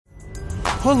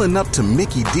Pulling up to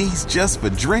Mickey D's just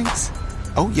for drinks?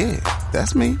 Oh yeah,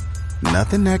 that's me.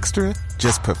 Nothing extra,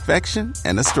 just perfection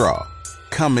and a straw.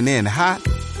 Coming in hot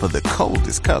for the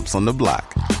coldest cups on the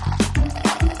block.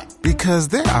 Because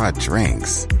there are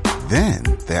drinks. Then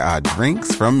there are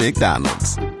drinks from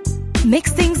McDonald's.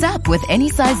 Mix things up with any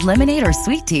size lemonade or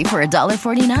sweet tea for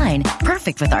 $1.49.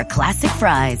 Perfect with our classic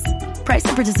fries. Price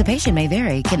and participation may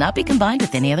vary. Cannot be combined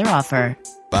with any other offer.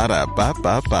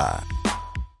 Ba-da-ba-ba-ba.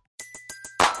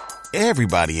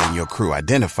 Everybody in your crew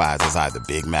identifies as either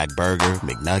Big Mac Burger,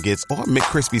 McNuggets, or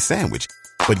McCrispy Sandwich.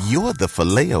 But you're the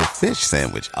Filet-O-Fish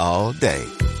Sandwich all day.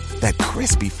 That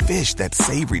crispy fish, that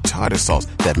savory tartar sauce,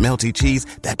 that melty cheese,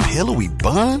 that pillowy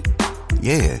bun.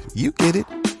 Yeah, you get it.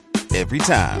 Every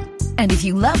time. And if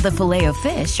you love the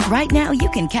Filet-O-Fish, right now you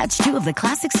can catch two of the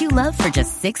classics you love for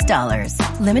just $6.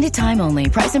 Limited time only.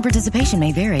 Price and participation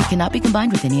may vary. Cannot be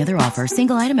combined with any other offer.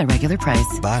 Single item at regular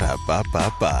price.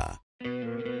 Ba-da-ba-ba-ba.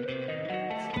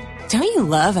 Don't you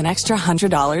love an extra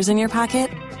 $100 in your pocket?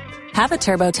 Have a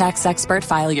TurboTax expert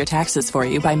file your taxes for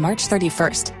you by March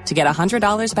 31st to get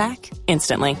 $100 back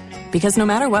instantly. Because no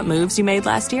matter what moves you made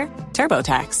last year,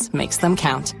 TurboTax makes them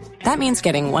count. That means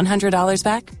getting $100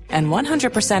 back and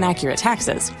 100% accurate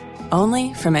taxes,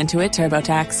 only from Intuit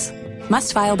TurboTax.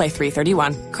 Must file by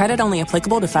 3/31. Credit only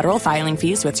applicable to federal filing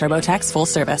fees with TurboTax full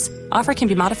service. Offer can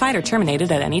be modified or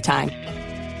terminated at any time.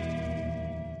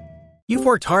 You've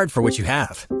worked hard for what you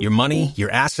have. Your money, your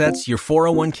assets, your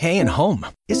 401k, and home.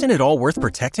 Isn't it all worth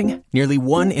protecting? Nearly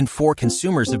 1 in 4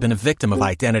 consumers have been a victim of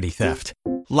identity theft.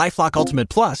 LifeLock Ultimate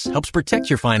Plus helps protect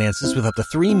your finances with up to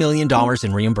 $3 million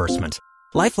in reimbursement.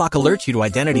 LifeLock alerts you to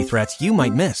identity threats you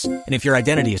might miss. And if your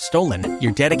identity is stolen,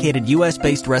 your dedicated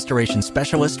U.S.-based restoration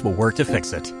specialist will work to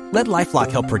fix it. Let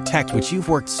LifeLock help protect what you've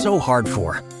worked so hard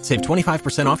for. Save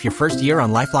 25% off your first year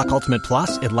on LifeLock Ultimate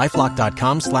Plus at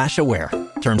LifeLock.com/aware.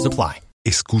 Terms apply.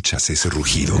 ¿Escuchas ese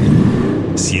rugido?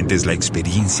 ¿Sientes la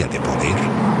experiencia de poder?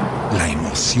 ¿La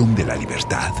emoción de la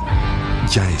libertad?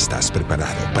 Ya estás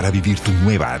preparado para vivir tu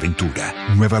nueva aventura.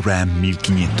 Nueva Ram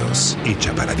 1500,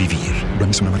 hecha para vivir.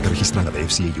 Ram es una marca registrada de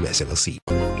FCA US LLC.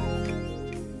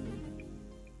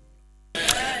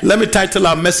 Let me title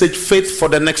our message, Faith for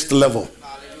the Next Level.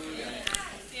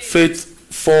 Faith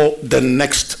for the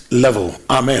next level.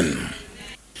 Amen.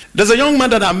 There's a young man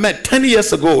that I met 10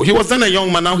 years ago. He was then a young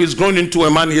man. Now he's grown into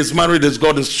a man. He's married. He's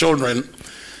got his children.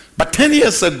 But 10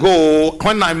 years ago,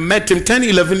 when I met him, 10,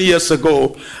 11 years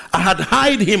ago, I had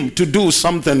hired him to do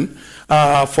something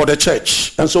for the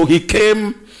church. And so he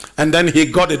came and then he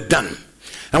got it done.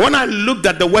 And when I looked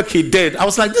at the work he did, I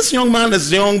was like, this young man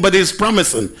is young, but he's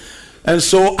promising. And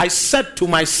so I said to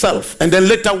myself, and then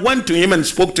later went to him and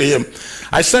spoke to him.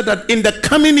 I said that in the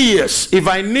coming years, if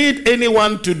I need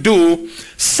anyone to do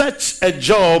such a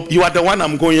job, you are the one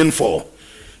I'm going for.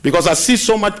 Because I see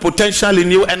so much potential in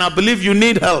you, and I believe you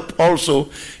need help also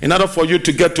in order for you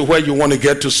to get to where you want to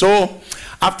get to. So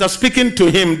after speaking to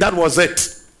him, that was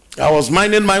it. I was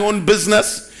minding my own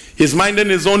business. He's minding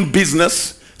his own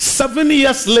business. 7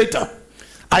 years later,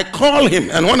 I called him,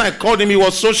 and when I called him, he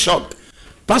was so shocked.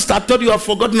 Pastor, I thought you have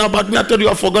forgotten about me. I thought you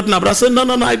have forgotten about me. I said, no,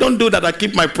 I don't do that. I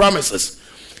keep my promises.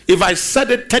 If I said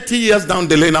it 30 years down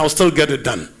the lane, I'll still get it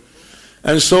done.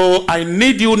 And so I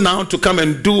need you now to come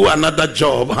and do another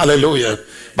job. Hallelujah.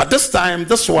 But this time,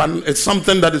 this one is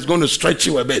something that is going to stretch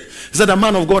you a bit. He said,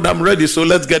 man of God, I'm ready, so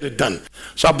let's get it done.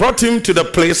 So I brought him to the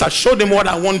place. I showed him what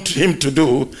I want him to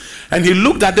do. And he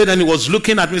looked at it and he was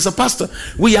looking at me. He said, Pastor,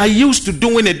 we are used to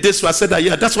doing it this way. I said,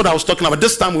 yeah, that's what I was talking about.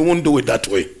 This time we won't do it that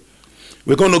way.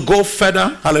 We're going to go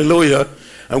further, hallelujah,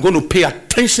 and we're going to pay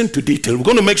attention to detail. We're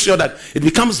going to make sure that it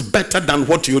becomes better than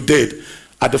what you did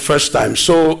at the first time.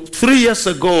 So 3 years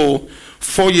ago,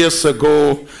 4 years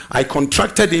ago, I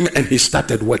contracted him and he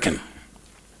started working.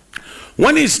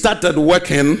 When he started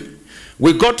working,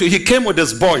 he came with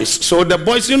his boys. So the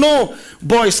boys,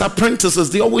 boys,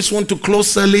 apprentices, they always want to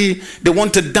close early. They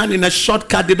want it done in a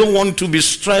shortcut. They don't want to be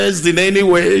stressed in any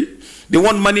way. They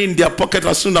want money in their pocket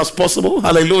as soon as possible.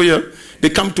 Hallelujah. They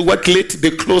come to work late.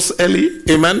 They close early.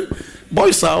 Amen.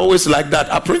 Boys are always like that.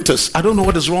 Apprentices. I don't know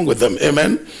what is wrong with them.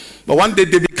 Amen. But one day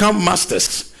they become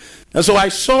masters. And so I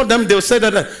saw them. They said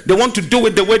that they want to do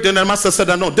it the way the master said,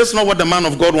 no, that's not what the man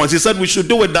of God wants. He said we should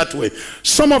do it that way.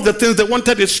 Some of the things they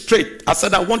wanted it straight. I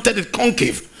said I wanted it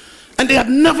concave. And they had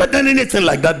never done anything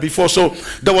like that before. So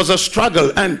there was a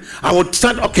struggle. And I would say,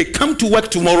 okay, come to work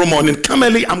tomorrow morning. Come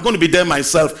early. I'm going to be there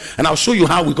myself. And I'll show you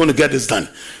how we're going to get this done.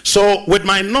 So with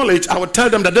my knowledge, I would tell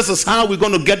them that this is how we're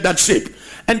going to get that shape.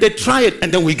 And they try it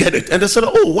and then we get it. And they said,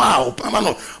 oh, wow.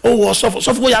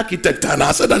 Software architect. And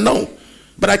I said, no.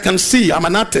 But I can see. I'm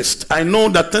an artist. I know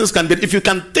that things can be. If you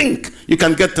can think, you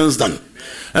can get things done.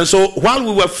 And so while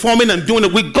we were forming and doing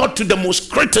it, we got to the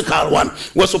most critical one.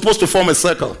 We're supposed to form a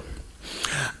circle.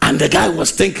 And the guy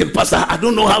was thinking, Pastor, I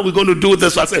don't know how we're going to do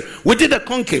this. So I said, we did a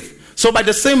concave. So by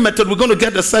the same method, we're going to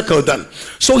get the circle done.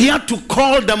 So he had to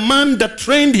call the man that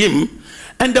trained him.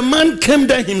 And the man came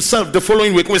there himself the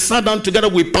following week. We sat down together,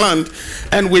 we planned.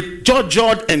 And we George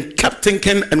and kept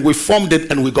thinking, and we formed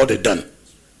it, and we got it done.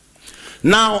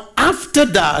 Now, after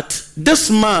that, this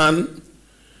man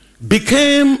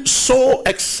became so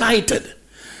excited.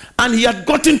 And he had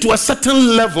gotten to a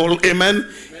certain level, amen,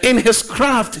 in his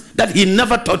craft that he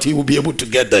never thought he would be able to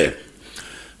get there.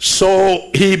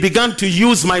 So he began to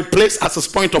use my place as his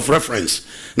point of reference.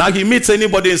 Now he meets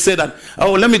anybody and say that,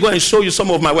 oh, let me go and show you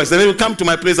some of my works. Then he will come to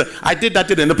my place. I did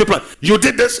that, and the people, you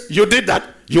did this, you did that,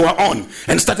 you are on.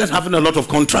 And started having a lot of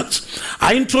contracts.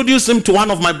 I introduced him to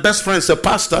one of my best friends, a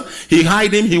pastor. He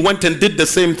hired him, he went and did the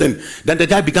same thing. Then the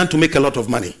guy began to make a lot of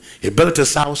money. He built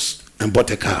his house and bought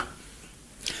a car.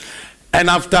 And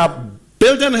after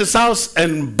building his house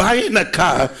and buying a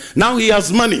car, now he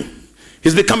has money.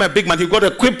 He's become a big man. He got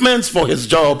equipment for his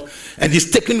job, and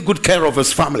he's taking good care of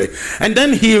his family. And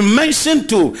then he mentioned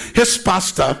to his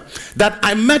pastor that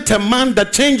I met a man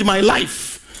that changed my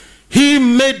life. He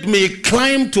made me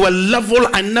climb to a level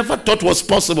I never thought was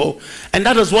possible. And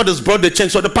that is what has brought the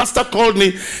change. So the pastor called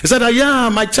me. He said, yeah,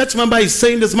 my church member is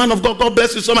saying this, man of God, God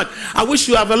bless you so much. I wish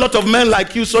you have a lot of men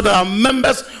like you so that our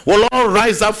members will all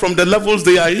rise up from the levels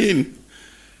they are in.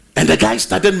 And the guy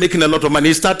started making a lot of money.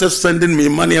 He started sending me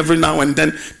money every now and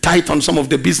then, tight on some of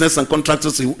the business and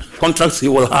contracts he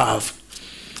will have.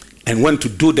 And went to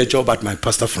do the job at my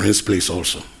pastor friend's place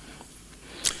also.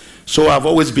 So I've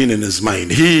always been in his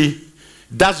mind. He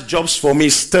does jobs for me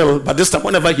still, but this time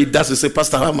whenever he does, he says,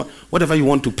 Pastor, whatever you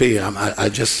want to pay,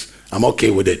 I'm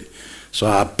okay with it. So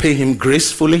I pay him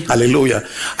gracefully, hallelujah.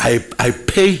 I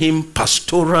pay him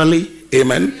pastorally,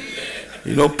 amen.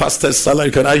 You know, pastor's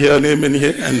salary, can I hear an amen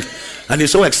here? And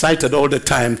he's so excited all the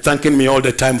time, thanking me all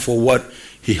the time for what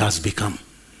he has become.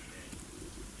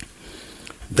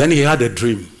 Then he had a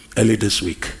dream early this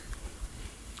week.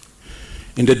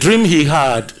 In the dream he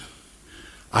had,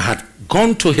 I had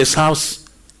gone to his house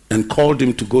and called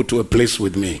him to go to a place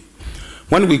with me.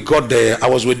 When we got there, I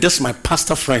was with my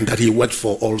pastor friend that he worked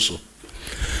for also.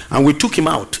 And we took him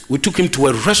out. We took him to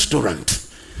a restaurant,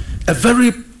 a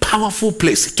very powerful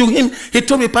place. To him, he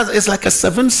told me, Pastor, it's like a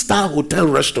 7-star hotel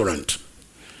restaurant.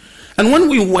 And when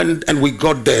we went and we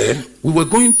got there, we were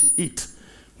going to eat.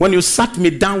 When you sat me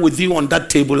down with you on that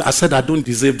table, I said, I don't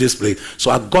deserve this place. So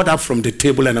I got up from the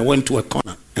table and I went to a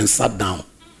corner and sat down.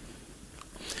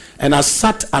 And I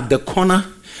sat at the corner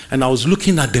and I was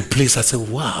looking at the place. I said,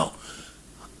 wow,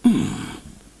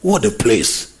 what a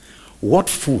place. What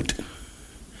food.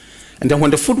 And then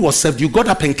when the food was served, you got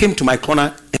up and came to my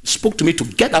corner and spoke to me to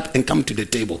get up and come to the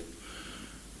table.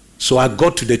 So I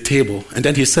got to the table, and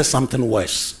then he said something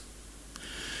worse.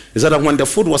 He said that when the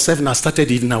food was served and I started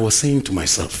eating, I was saying to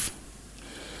myself,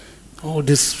 oh,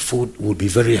 this food would be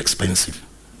very expensive.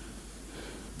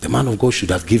 The man of God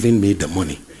should have given me the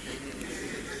money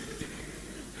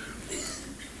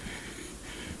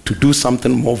to do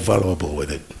something more valuable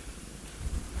with it.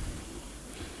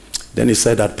 Then he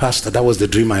said that, Pastor, that was the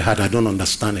dream I had. I don't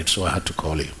understand it, so I had to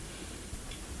call you.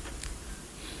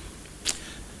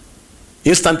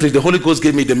 Instantly, the Holy Ghost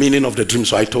gave me the meaning of the dream,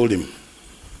 so I told him.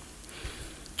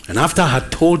 And after I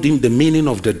had told him the meaning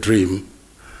of the dream,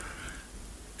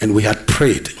 and we had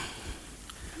prayed,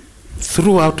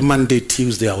 throughout Monday,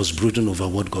 Tuesday, I was brooding over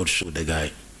what God showed the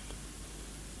guy.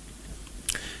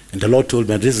 And the Lord told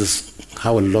me, this is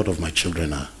how a lot of my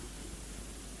children are.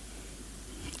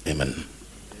 Amen.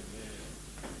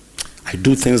 I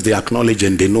do things they acknowledge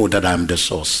and they know that I'm the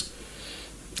source.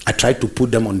 I try to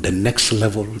put them on the next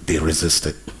level. They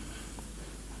resisted.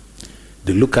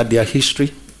 They look at their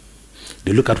history.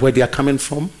 They look at where they are coming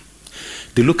from.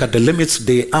 They look at the limits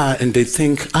they are and they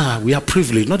think, we are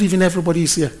privileged. Not even everybody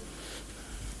is here.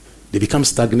 They become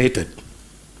stagnated.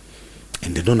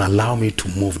 And they don't allow me to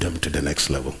move them to the next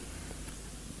level.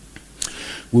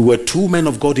 We were 2 men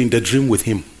of God in the dream with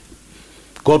him.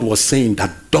 God was saying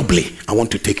that doubly, I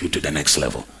want to take you to the next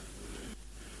level.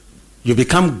 You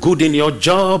become good in your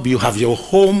job, you have your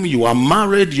home, you are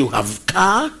married, you have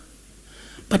car,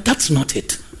 but that's not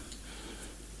it.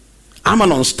 I'm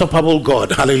an unstoppable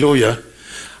God, hallelujah.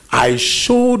 I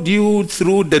showed you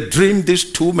through the dream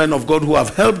these 2 men of God who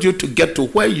have helped you to get to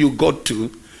where you got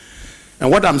to.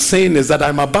 And what I'm saying is that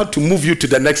I'm about to move you to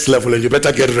the next level and you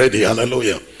better get ready,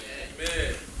 hallelujah.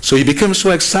 Amen. So he became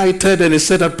so excited and he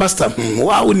said that, Pastor,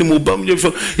 wow,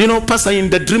 you know, Pastor, in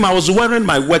the dream I was wearing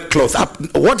my work clothes.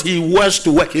 What he wears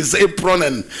to work, his apron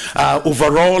and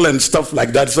overall and stuff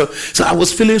like that. So I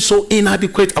was feeling so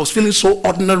inadequate. I was feeling so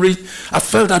ordinary. I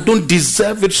felt I don't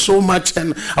deserve it so much.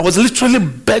 And I was literally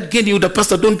begging you, the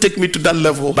Pastor, don't take me to that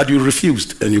level. But you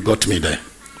refused and you got me there.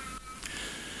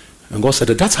 And God said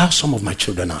that that's how some of my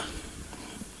children are.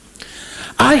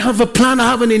 I have a plan, I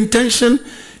have an intention.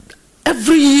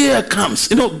 Every year comes,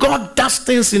 you know, God does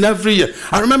things in every year.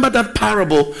 I remember that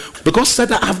parable because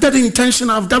said I have that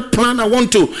intention, I have that plan. I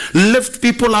want to lift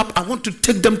people up. I want to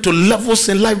take them to levels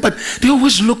in life, but they're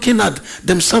always looking at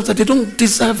themselves that they don't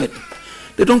deserve it.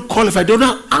 They don't qualify. They're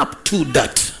not up to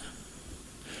that.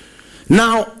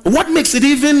 Now, what makes it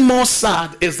even more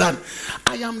sad is that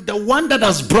I am the one that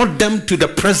has brought them to the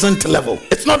present level.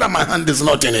 It's not that my hand is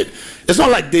not in it. It's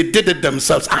not like they did it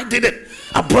themselves. I did it.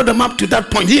 I brought them up to that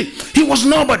point. He was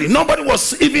nobody. Nobody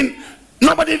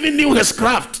even knew his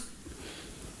craft.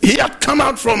 He had come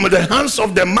out from the hands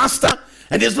of the master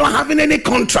and he's not having any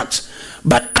contracts.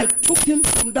 But I took him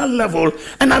from that level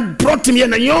and I brought him here.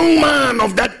 And a young man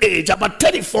of that age, about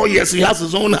 34 years, he has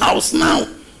his own house now.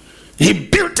 He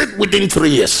built it within 3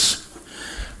 years.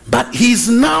 But he's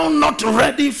now not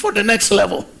ready for the next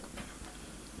level.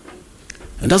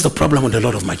 And that's the problem with a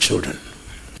lot of my children.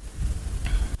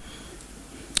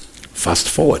 Fast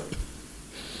forward.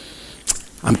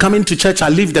 I'm coming to church. I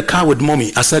leave the car with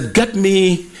mommy. I said, get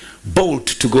me Bolt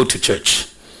to go to church.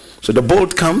 So the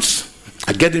Bolt comes.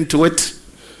 I get into it.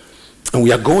 And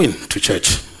we are going to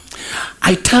church.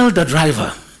 I tell the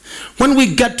driver, when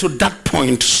we get to that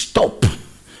point, stop.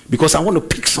 Because I want to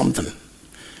pick something.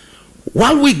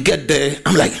 While we get there,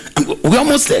 I'm like, we're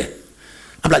almost there.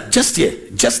 I'm like, just here.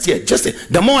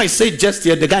 The more I say just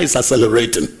here, the guy is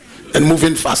accelerating and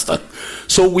moving faster.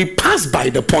 So we pass by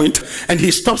the point and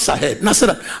he stops ahead. And I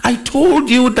said, I told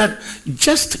you that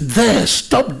just there,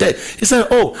 stop there. He said,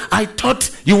 oh, I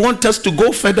thought you want us to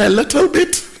go further a little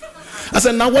bit. I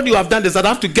said, now what you have done is that I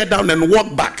have to get down and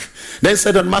walk back. Then he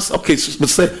said, okay,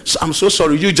 I'm so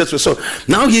sorry, you just were so.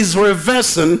 Now he's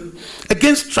reversing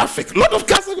against traffic. A lot of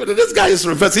cars, this guy is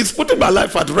reversing. He's putting my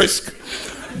life at risk.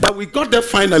 But we got there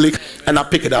finally and I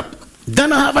pick it up.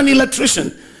 Then I have an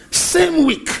electrician. Same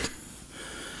week.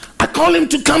 I call him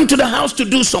to come to the house to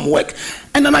do some work.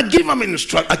 And then I give him an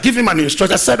instruction.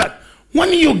 I said that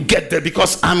when you get there,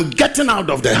 because I'm getting out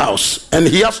of the house and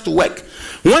he has to work.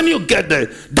 When you get there,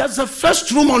 there's a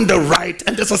first room on the right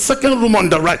and there's a second room on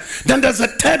the right. Then there's a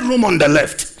third room on the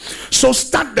left. So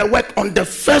start the work on the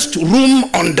first room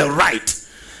on the right.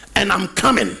 And I'm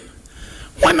coming.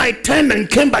 When I turned and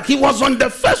came back, he was on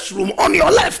the first room on your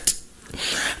left.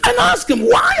 And I asked him,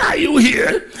 why are you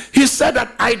here? He said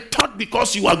that I thought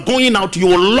because you are going out, you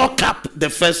will lock up the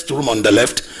first room on the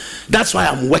left. That's why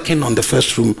I'm working on the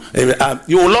first room.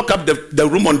 You will lock up the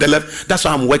room on the left. That's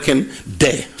why I'm working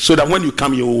there. So that when you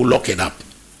come, you will lock it up.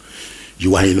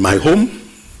 You are in my home.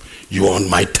 You are on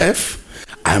my turf.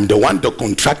 I am the one that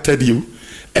contracted you.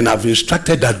 And I've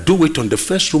instructed that do it on the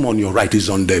first room on your right. Is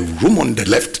on the room on the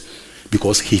left.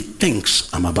 Because he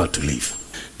thinks I'm about to leave.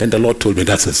 Then the Lord told me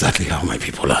that's exactly how my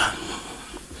people are.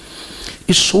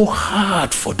 It's so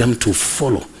hard for them to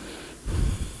follow.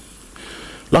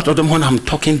 A lot of them, when I'm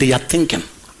talking, they are thinking.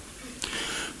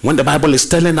 When the Bible is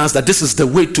telling us that this is the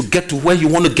way to get to where you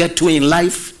want to get to in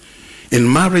life,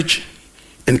 in marriage,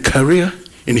 in career,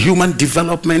 in human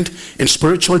development, in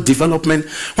spiritual development.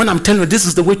 When I'm telling you this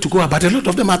is the way to go about it, a lot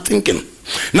of them are thinking.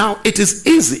 Now, it is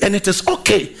easy and it is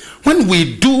okay when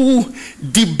we do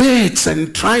debates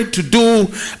and try to do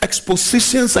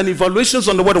expositions and evaluations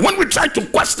on the word. When we try to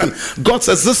question God's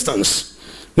existence,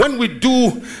 when we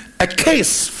do a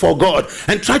case for God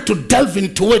and try to delve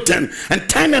into it and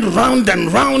turn it round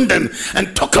and round and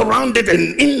talk around it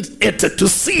and in it to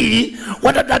see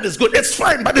whether that is good, it's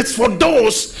fine. But it's for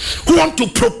those who want to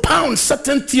propound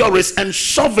certain theories and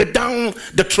shove it down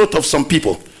the throat of some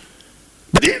people.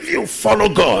 But if you follow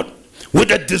God with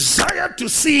a desire to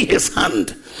see his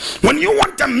hand, when you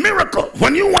want a miracle,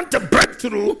 when you want a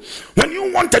breakthrough, when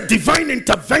you want a divine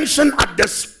intervention at the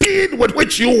speed with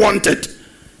which you want it,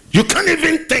 you can't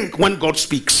even think when God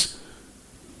speaks.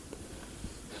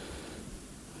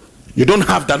 You don't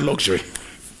have that luxury.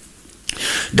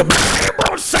 The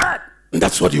Bible said, and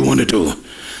that's what you want to do.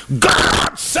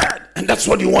 God said, and that's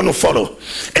what you want to follow.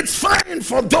 It's fine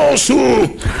for those who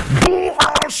do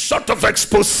all sort of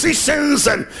expositions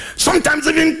and sometimes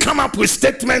even come up with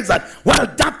statements that, well,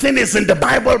 that thing is in the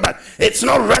Bible, but it's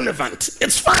not relevant.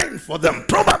 It's fine for them.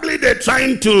 Probably they're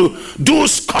trying to do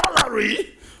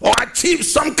scholarly or achieve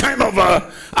some kind of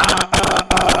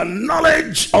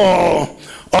knowledge or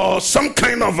or some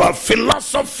kind of a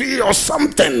philosophy or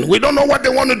something. We don't know what they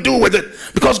want to do with it,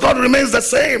 because God remains the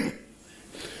same.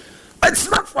 It's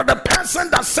not for the person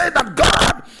that said that,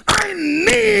 God, I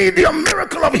need your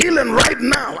miracle of healing right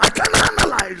now. I can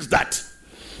analyze that.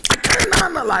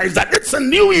 It's a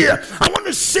new year. I want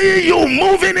to see you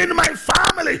moving in my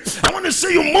family. I want to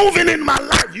see you moving in my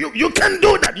life. You can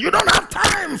do that. You don't have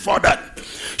time for that.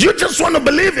 You just want to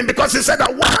believe him, because he said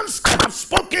that once I have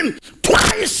spoken,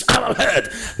 twice I have heard.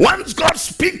 Once God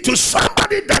speaks to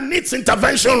somebody that needs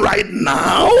intervention right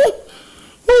now,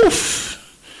 oof.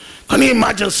 Can you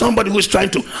imagine somebody who's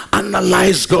trying to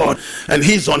analyze God and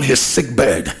he's on his sick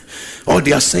bed? All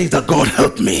they are saying that, God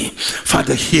help me,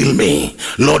 Father heal me,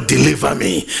 Lord deliver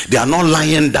me. They are not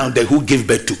lying down there who gave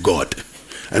birth to God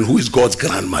and who is God's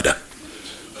grandmother.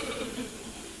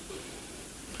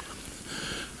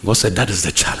 God said that is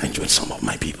the challenge with some of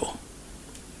my people.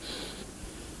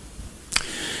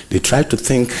 They try to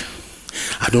think,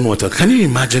 I don't know what to, can you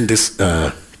imagine this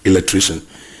electrician?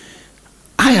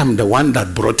 I am the one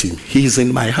that brought him. He's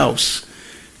in my house.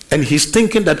 And he's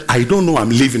thinking that I don't know I'm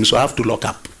leaving, so I have to lock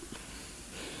up.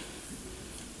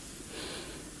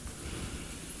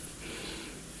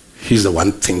 He's the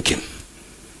one thinking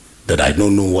that I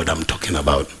don't know what I'm talking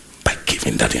about by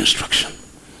giving that instruction.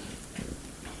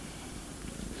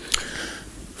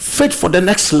 Faith for the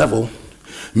next level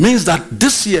means that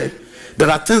this year there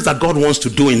are things that God wants to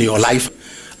do in your life.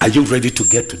 Are you ready to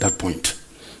get to that point?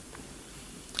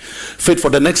 Faith for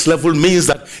the next level means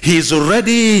that he is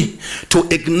ready to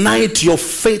ignite your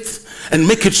faith and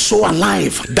make it so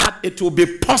alive that it will be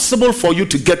possible for you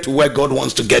to get to where God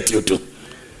wants to get you to.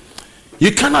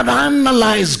 You cannot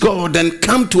analyze God and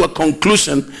come to a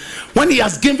conclusion when he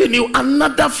has given you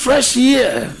another fresh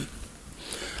year.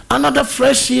 Another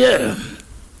fresh year.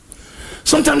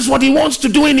 Sometimes what he wants to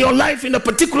do in your life in a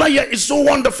particular year is so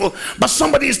wonderful, but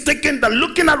somebody is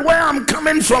looking at where I'm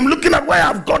coming from, looking at where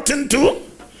I've gotten to.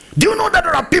 Do you know that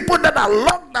there are people that are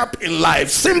locked up in life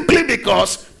simply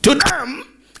because to them,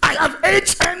 I have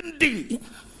HND.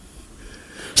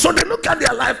 So they look at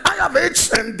their life, I have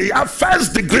HND, I have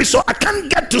first degree, so I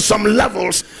can't get to some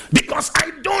levels because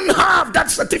I don't have that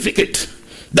certificate.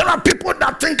 There are people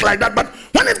that think like that, but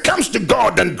when it comes to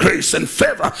God and grace and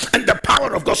favor and the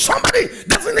power of God, somebody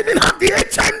doesn't even have the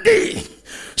HND.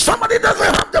 Somebody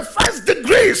doesn't have the first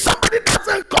degree. Somebody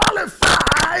doesn't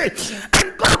qualify,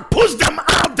 and God puts them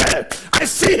out there. I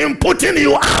see him putting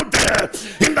you out there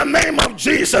in the name of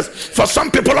Jesus. For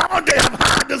some people, all they have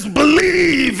had is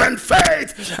belief and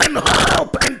faith and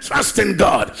hope and trust in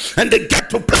God, and they get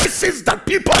to places that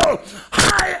people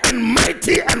high and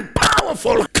mighty and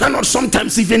powerful cannot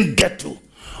sometimes even get to,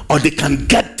 or they can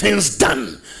get things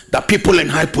done that people in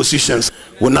high positions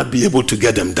will not be able to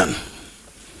get them done.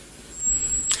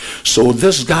 So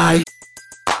this guy,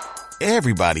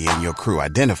 everybody in your crew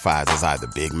identifies as either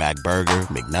Big Mac Burger,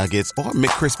 McNuggets, or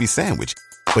McCrispy Sandwich.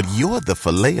 But you're the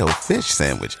Filet-O-Fish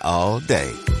Sandwich all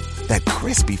day. That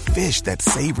crispy fish, that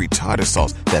savory tartar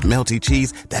sauce, that melty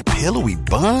cheese, that pillowy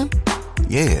bun.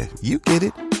 Yeah, you get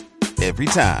it. Every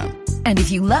time. And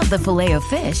if you love the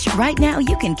Filet-O-Fish, right now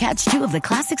you can catch two of the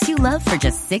classics you love for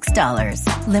just $6.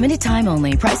 Limited time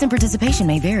only. Price and participation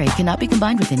may vary. Cannot be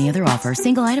combined with any other offer.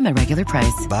 Single item at regular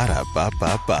price.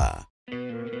 Ba-da-ba-ba-ba.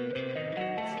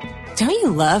 Don't you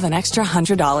love an extra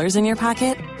 $100 in your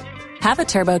pocket? Have a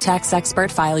TurboTax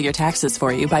expert file your taxes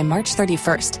for you by March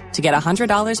 31st to get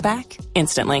 $100 back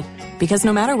instantly. Because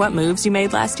no matter what moves you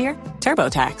made last year,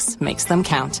 TurboTax makes them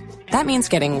count. That means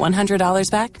getting $100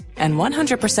 back and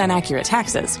 100% accurate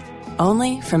taxes,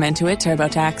 only from Intuit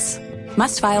TurboTax.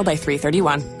 Must file by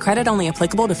 3/31. Credit only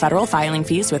applicable to federal filing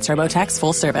fees with TurboTax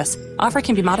full service. Offer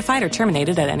can be modified or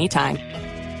terminated at any time.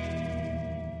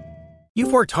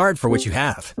 You've worked hard for what you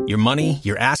have. Your money,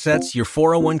 your assets, your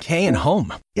 401k, and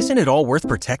home. Isn't it all worth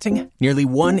protecting? Nearly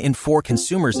 1 in 4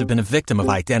 consumers have been a victim of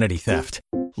identity theft.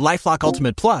 LifeLock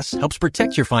Ultimate Plus helps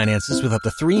protect your finances with up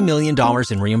to $3 million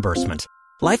in reimbursement.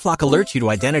 LifeLock alerts you to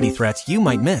identity threats you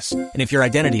might miss. And if your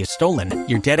identity is stolen,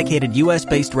 your dedicated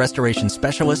U.S.-based restoration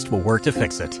specialist will work to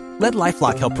fix it. Let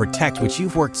LifeLock help protect what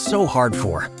you've worked so hard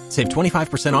for. Save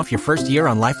 25% off your first year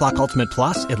on LifeLock Ultimate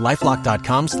Plus at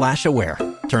LifeLock.com/aware.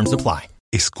 Terms apply.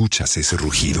 ¿Escuchas ese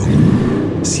rugido?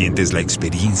 ¿Sientes la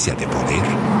experiencia de poder?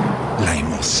 ¿La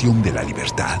emoción de la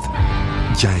libertad?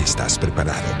 Ya estás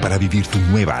preparado para vivir tu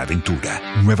nueva aventura.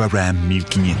 Nueva Ram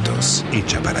 1500,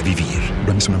 hecha para vivir.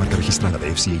 Ram es una marca registrada de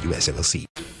FCA US LLC.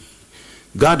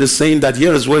 God is saying that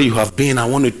here is where you have been. I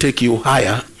want to take you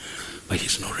higher. But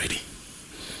he's not ready.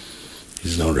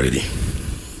 He's not ready.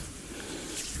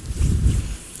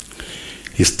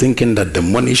 He's thinking that the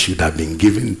money should have been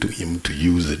given to him to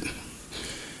use it.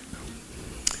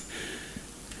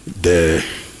 the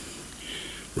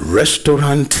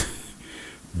restaurant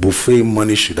buffet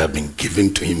money should have been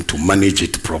given to him to manage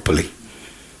it properly.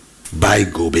 Buy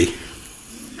Gobe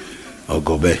or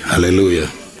Gobe, hallelujah,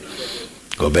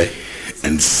 Gobe,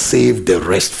 and save the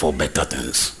rest for better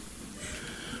things.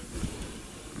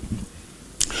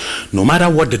 No matter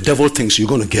what the devil thinks, you're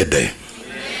going to get there.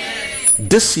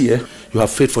 This year, you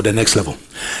have faith for the next level.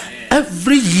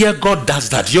 Every year God does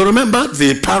that. You remember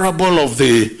the parable of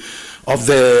the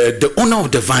owner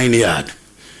of the vineyard.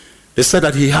 They said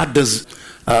that he had this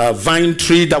vine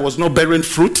tree that was not bearing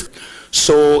fruit.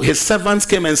 So his servants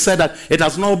came and said that it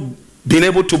has not been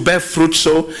able to bear fruit,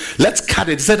 so let's cut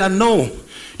it. He said that no,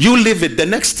 you leave it the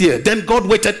next year. Then God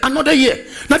waited another year.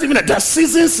 Not even there are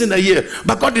seasons in a year,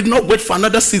 but God did not wait for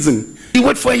another season. He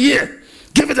waited for a year.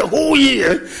 Give it a whole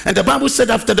year. And the Bible said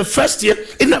after the first year,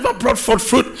 it never brought forth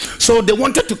fruit. So they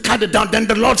wanted to cut it down. Then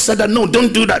the Lord said that no,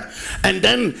 don't do that. And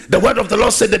then the word of the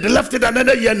Lord said that they left it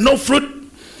another year, no fruit.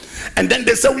 And then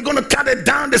they said, we're going to cut it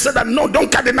down. They said that no,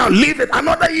 don't cut it now, leave it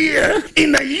another year.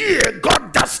 In a year,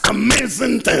 God does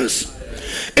amazing things.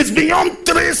 It's beyond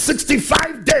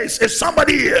 365 days. Is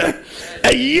somebody here?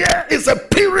 A year is a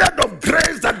period of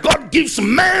grace that God gives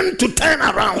men to turn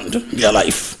around their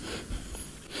life.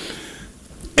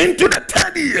 Into the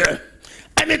third year,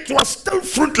 and it was still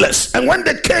fruitless. And when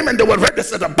they came and they were ready, they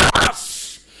said,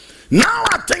 "Boss, now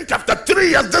I think after 3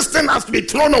 years this thing has to be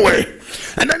thrown away."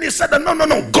 And then he said,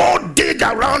 no, go dig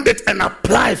around it and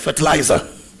apply fertilizer.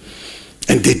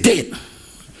 And they did.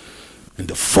 And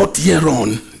the fourth year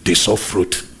on, they saw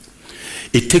fruit.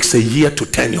 It takes a year to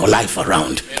turn your life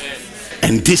around.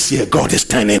 And this year, God is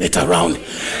turning it around.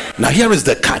 Now here is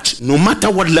the catch. No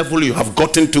matter what level you have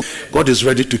gotten to, God is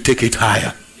ready to take it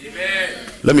higher.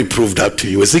 Let me prove that to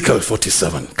you. Ezekiel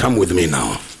 47. Come with me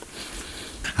now.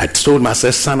 I told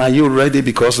myself, son, are you ready?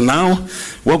 Because now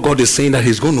what God is saying that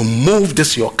he's going to move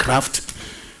this your craft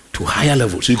to higher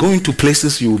levels. You're going to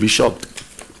places you will be shocked.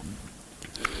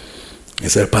 He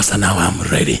said, Pastor, now I'm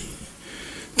ready.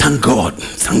 Thank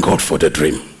God for the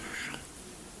dream.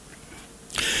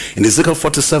 In Ezekiel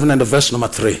 47 and the verse number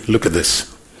 3, look at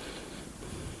this.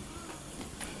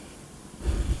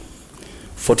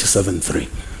 47:3.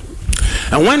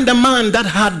 And when the man that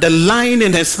had the line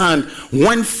in his hand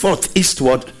went forth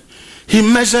eastward, he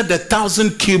measured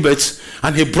 1,000 cubits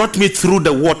and he brought me through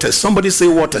the waters. Somebody say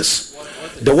waters.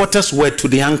 The waters were to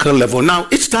the ankle level. Now,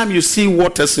 each time you see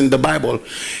waters in the Bible,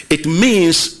 it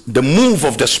means the move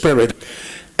of the Spirit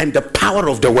and the power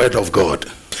of the word of God.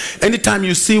 Anytime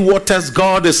you see waters,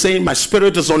 God is saying, my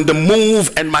spirit is on the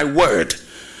move and my word.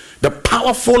 The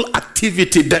powerful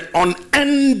activity, the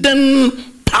unending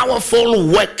powerful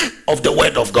work of the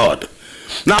word of God.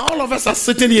 Now all of us are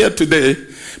sitting here today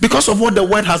because of what the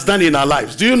word has done in our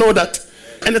lives. Do you know that?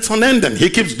 And it's unending. He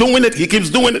keeps doing it. He keeps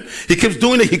doing it. He keeps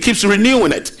doing it. He keeps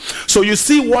renewing it. So you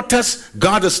see waters,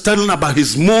 God is telling about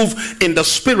his move in the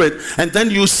spirit. And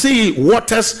then you see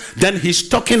waters, then he's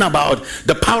talking about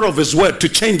the power of his word to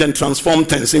change and transform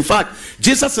things. In fact,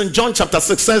 Jesus in John chapter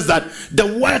 6 says that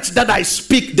the words that I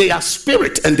speak, they are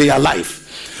spirit and they are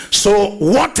life. So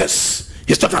waters,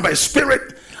 he's talking about his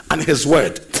spirit and his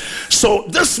word. So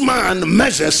this man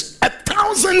measures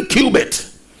 1,000 cubits.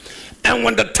 And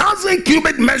when the 1,000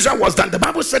 cubit measure was done, the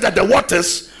Bible said that the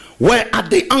waters were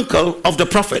at the ankle of the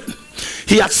prophet.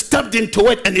 He had stepped into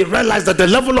it and he realized that the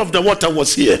level of the water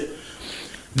was here.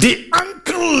 The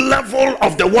ankle level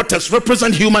of the waters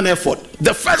represent human effort.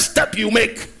 The first step you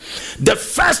make, the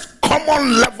first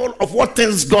common level of what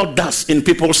things God does in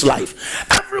people's life.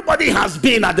 Everybody has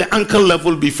been at the ankle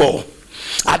level before.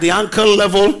 At the ankle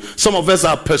level, some of us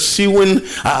are pursuing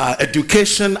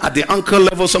education. At the ankle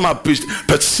level, some are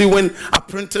pursuing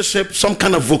apprenticeship, some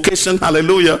kind of vocation,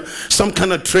 hallelujah, some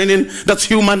kind of training. That's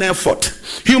human effort.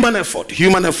 Human effort.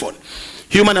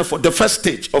 Human effort, the first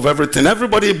stage of everything.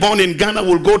 Everybody born in Ghana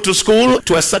will go to school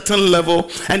to a certain level,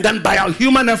 and then by our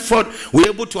human effort, we're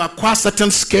able to acquire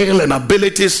certain skill and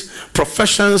abilities,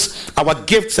 professions, our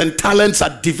gifts and talents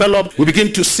are developed. We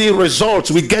begin to see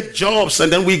results. We get jobs, and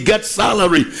then we get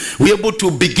salary. We're able to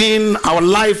begin our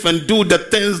life and do the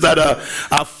things that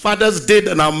our fathers did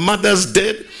and our mothers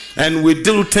did. And we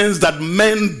do things that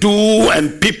men do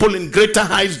and people in greater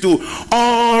heights do,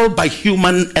 all by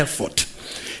human effort.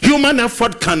 Human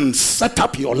effort can set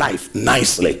up your life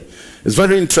nicely. It's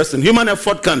very interesting. Human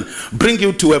effort can bring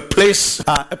you to a place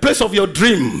of your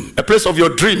dream,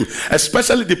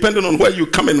 especially depending on where you're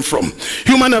coming from.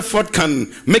 Human effort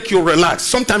can make you relax.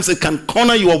 Sometimes it can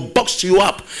corner you or box you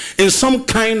up in some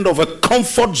kind of a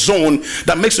comfort zone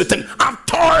that makes you think, I've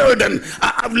toiled and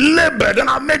I've labored and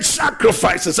I've made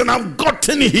sacrifices and I've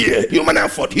gotten here. Human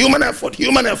effort.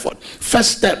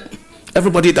 First step.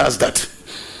 Everybody does that.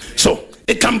 So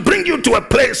it can bring you to a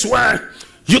place where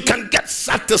you can get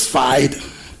satisfied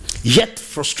yet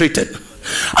frustrated.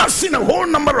 I've seen a whole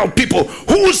number of people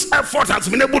whose effort has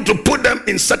been able to put them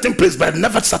in certain places but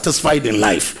never satisfied in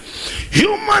life.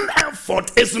 Human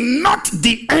effort is not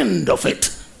the end of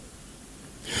it.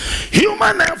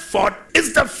 Human effort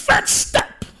is the first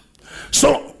step.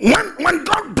 So when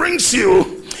God brings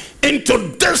you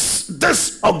into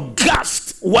this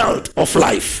august world of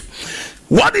life,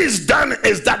 what is done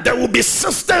is that there will be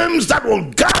systems that will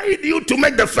guide you to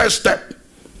make the first step.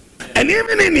 And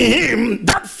even in him,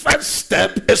 that first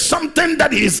step is something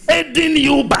that he is aiding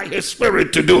you by his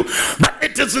spirit to do. But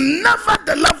it is never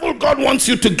the level God wants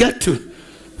you to get to.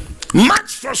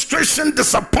 Much frustration,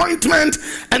 disappointment,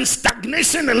 and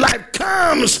stagnation in life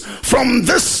comes from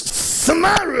this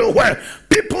scenario where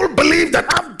people believe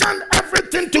that I've done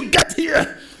everything to get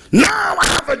here. Now I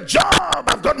have a job,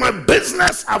 I've got my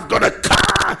business, I've got a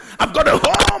car, I've got a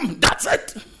home. That's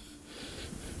it.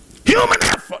 Human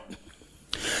effort.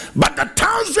 But the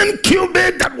 1,000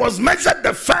 cubit that was measured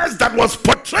the first, that was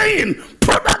portraying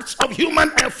products of human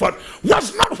effort,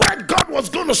 was not where God was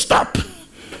going to stop.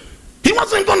 He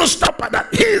wasn't going to stop at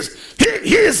that.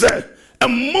 He is a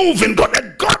moving God,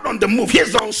 a God on the move.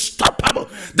 He's unstoppable.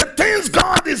 The things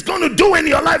God is going to do in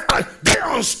your life, they're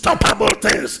unstoppable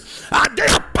things. They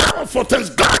are powerful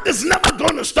things. God is never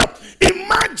going to stop.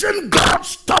 Imagine God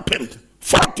stopping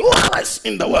for 2 hours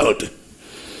in the world.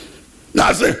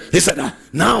 Now he said,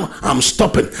 now I'm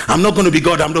stopping. I'm not going to be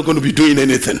God. I'm not going to be doing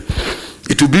anything.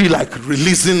 It will be like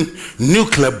releasing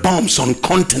nuclear bombs on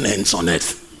continents on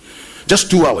earth. Just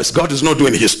 2 hours. God is not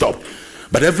doing it. He stopped.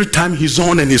 But every time he's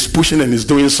on and he's pushing and he's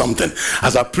doing something,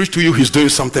 as I preach to you, he's doing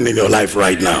something in your life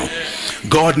right now.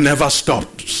 God never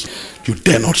stops. You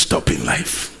dare not stop in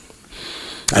life.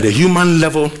 At a human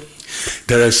level,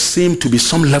 there seems to be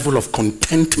some level of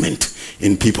contentment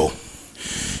in people.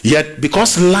 Yet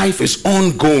because life is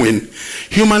ongoing,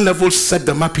 human levels set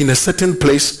them up in a certain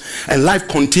place, and life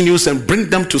continues and bring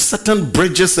them to certain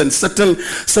bridges and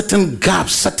certain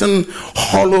gaps, certain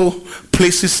hollow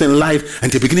places in life,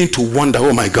 and they're beginning to wonder,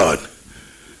 oh my God,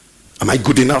 am I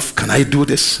good enough? Can I do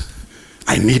this?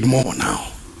 I need more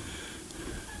now.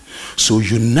 So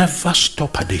you never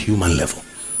stop at the human level.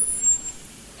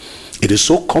 It is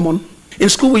so common. In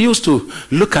school, we used to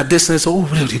look at this and say, oh,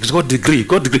 he's got degree.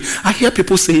 I hear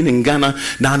people saying in Ghana,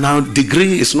 now,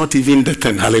 degree is not even the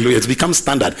thing. Hallelujah. It's become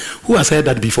standard. Who has heard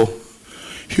that before?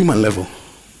 Human level.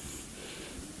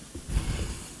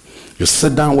 You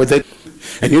sit down with it,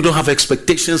 and you don't have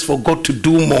expectations for God to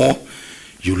do more.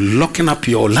 You're locking up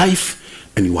your life,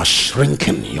 and you are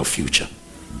shrinking your future.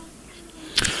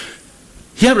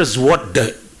 Here is what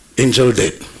the angel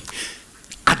did.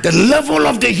 At the level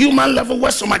of the human level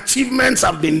where some achievements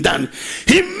have been done,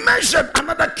 he measured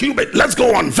another cubit. Let's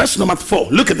go on. Verse number 4.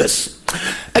 Look at this.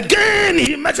 Again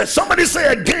he measured. Somebody say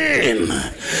again.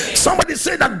 Somebody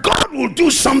say that God will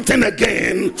do something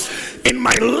again in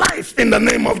my life in the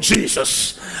name of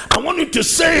Jesus. I want you to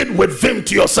say it with vim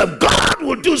to yourself. God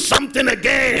will do something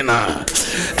again.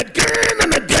 Again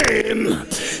and again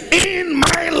in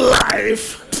my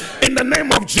life in the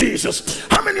name of Jesus.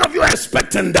 How many of you are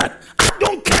expecting that? I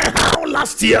don't care how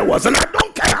last year was, and I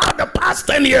don't care how the past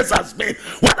 10 years has been.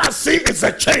 What I see is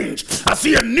a change. I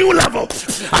see a new level.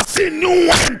 I see new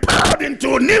wine poured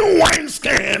into a new wine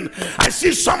skin. I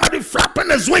see somebody flapping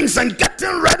his wings and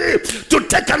getting ready to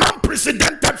take an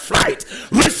unprecedented flight.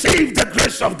 Receive the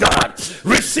grace of God.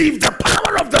 Receive the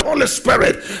power of the Holy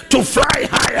Spirit to fly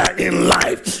higher in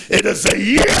life. It is a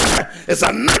year. It's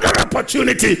another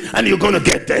opportunity, and you're going to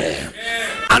get there.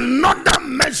 Another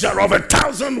measure of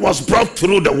 1,000 was brought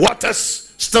through the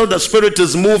waters. Still the Spirit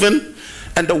is moving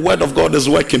and the word of God is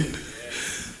working.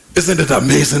 Isn't it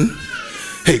amazing?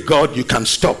 Hey, God, you can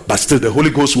stop, but still the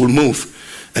Holy Ghost will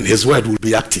move and his word will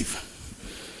be active.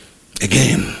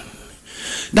 Again,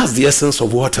 that's the essence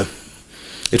of water.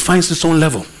 It finds its own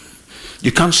level.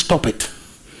 You can't stop it.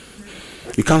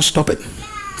 You can't stop it.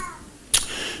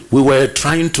 We were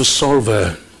trying to solve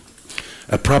a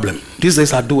problem. These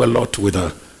days I do a lot with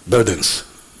buildings.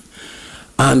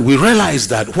 And we realized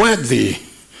that where the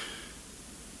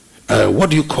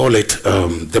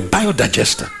the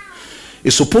biodigester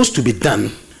is supposed to be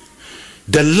done,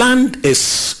 the land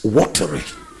is watery.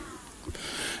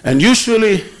 And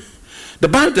usually, the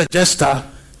biodigester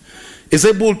is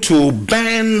able to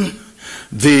burn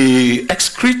the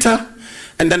excreta,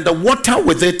 and then the water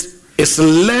with it is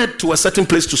led to a certain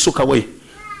place to soak away.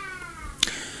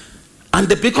 And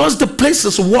because the place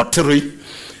is watery,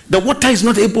 the water is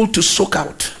not able to soak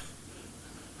out.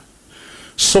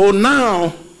 So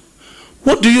now,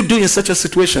 what do you do in such a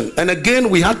situation? And again,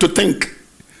 we have to think.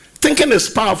 Thinking is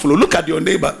powerful. Look at your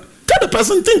neighbor. Tell the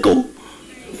person, think.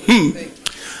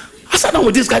 I sat down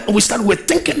with this guy and we started with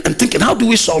thinking and thinking, how do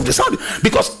we solve this?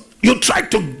 Because you try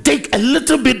to dig a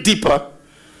little bit deeper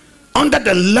under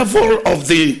the level of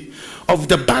the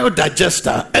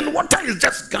biodigester, and water is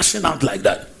just gushing out like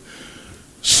that.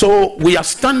 So we are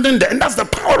standing there, and that's the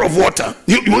power of water.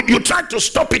 You try to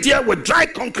stop it here with dry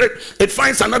concrete, it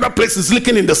finds another place, it's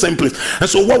leaking in the same place. And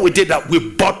so what we did, that we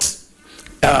bought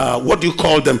what do you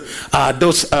call them?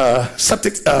 Those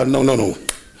septic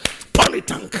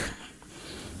polytank.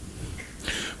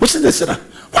 We said,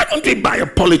 why don't we buy a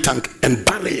polytank and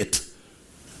bury it?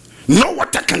 No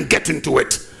water can get into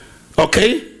it.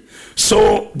 Okay?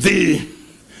 So the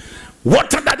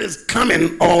water that is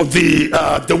coming, or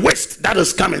the waste that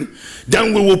is coming,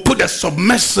 then we will put a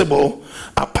submersible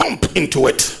pump into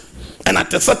it, and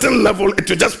at a certain level it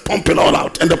will just pump it all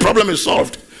out, and the problem is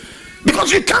solved.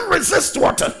 Because you can't resist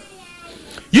water,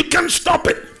 you can't stop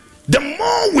it. The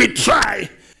more we try,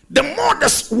 the more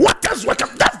the waters work up.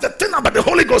 That's the thing about the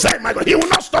Holy Ghost. Hey, my God, he will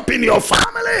not stop in your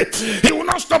family, he will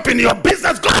not stop in your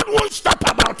business. God won't stop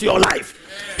about your life.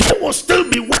 He will still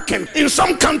be working. In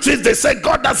some countries they say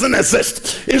God doesn't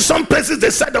exist. In some places they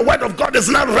say the word of God is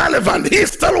not relevant.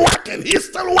 He's still working. He's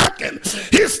still working.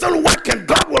 He's still working.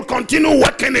 God will continue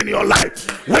working in your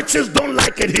life. Witches don't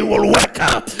like it, he will work.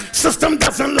 System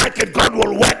doesn't like it, God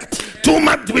will work. Too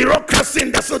much bureaucracy,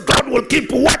 and that's God will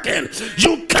keep working.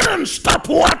 You can't stop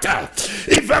water.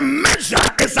 If a measure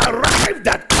is arrived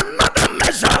at, another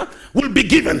measure will be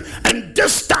given. And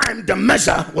this time the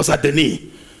measure was at the knee.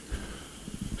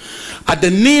 At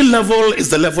the knee level is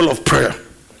the level of prayer.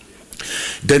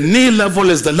 The knee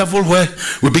level is the level where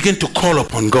we begin to call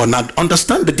upon God. Now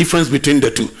understand the difference between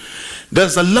the two.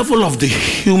 There's a level of the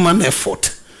human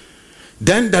effort.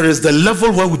 Then there is the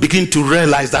level where we begin to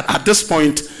realize that at this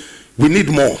point we need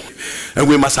more, and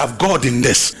we must have God in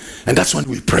this. And that's when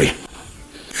we pray.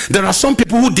 There are some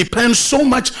people who depend so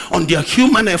much on their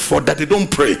human effort that they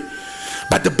don't pray.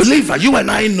 But the believer, you and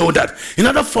I know that in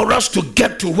order for us to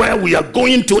get to where we are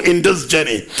going to in this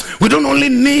journey, we don't only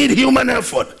need human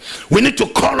effort. We need to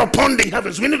call upon the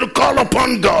heavens. We need to call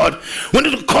upon God. We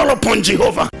need to call upon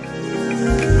Jehovah.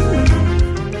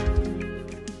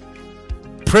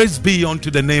 Praise be unto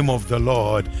the name of the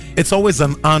Lord. It's always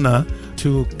an honor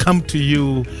to come to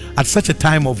you at such a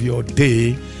time of your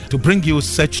day, to bring you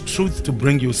such truth, to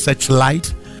bring you such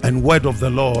light and word of the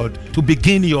Lord, to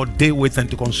begin your day with, and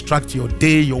to construct your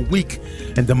day, your week,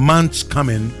 and the months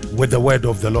coming with the word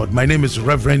of the Lord. My name is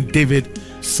Reverend David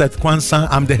Seth Kwanzaa.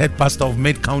 I'm the head pastor of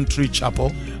Mid-Country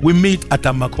Chapel. We meet at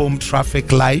a Macomb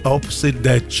traffic light opposite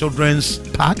the Children's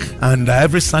Park, and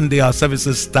every Sunday our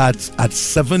services starts at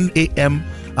 7 a.m.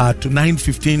 To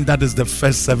 9:15. That is the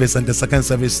first service, and the second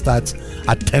service starts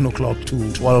at 10 o'clock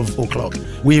to 12 o'clock.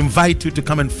 We invite you to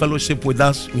come and fellowship with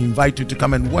us. We invite you to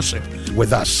come and worship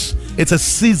with us. It's a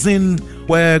season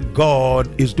where God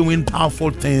is doing powerful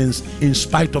things in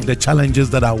spite of the challenges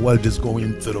that our world is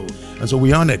going through. And so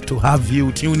we're honored to have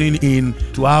you tuning in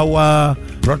to our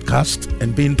broadcast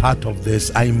and being part of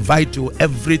this. I invite you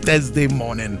every Thursday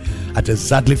morning at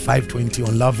exactly 5:20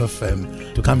 on Love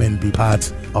FM to come and be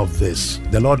part of this.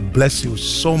 The Lord bless you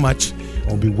so much.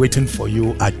 I'll be waiting for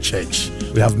you at church.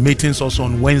 We have meetings also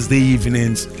on Wednesday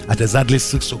evenings at exactly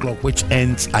 6 o'clock, which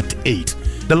ends at 8.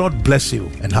 The Lord bless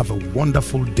you and have a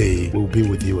wonderful day. We'll be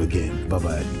with you again.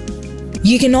 Bye-bye.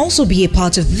 You can also be a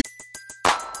part of this.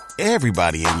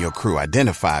 Everybody in your crew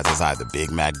identifies as either Big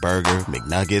Mac Burger,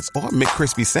 McNuggets, or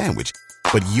McCrispy Sandwich.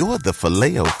 But you're the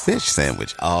Filet-O-Fish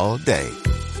Sandwich all day.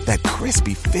 That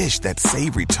crispy fish, that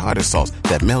savory tartar sauce,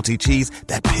 that melty cheese,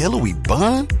 that pillowy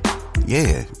bun.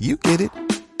 Yeah, you get it.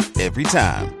 Every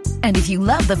time. And if you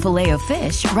love the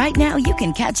Filet-O-Fish, right now you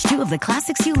can catch two of the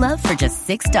classics you love for just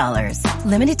 $6.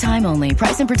 Limited time only.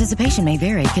 Price and participation may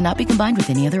vary. Cannot be combined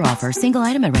with any other offer. Single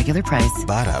item at regular price.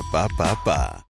 Ba-da-ba-ba-ba.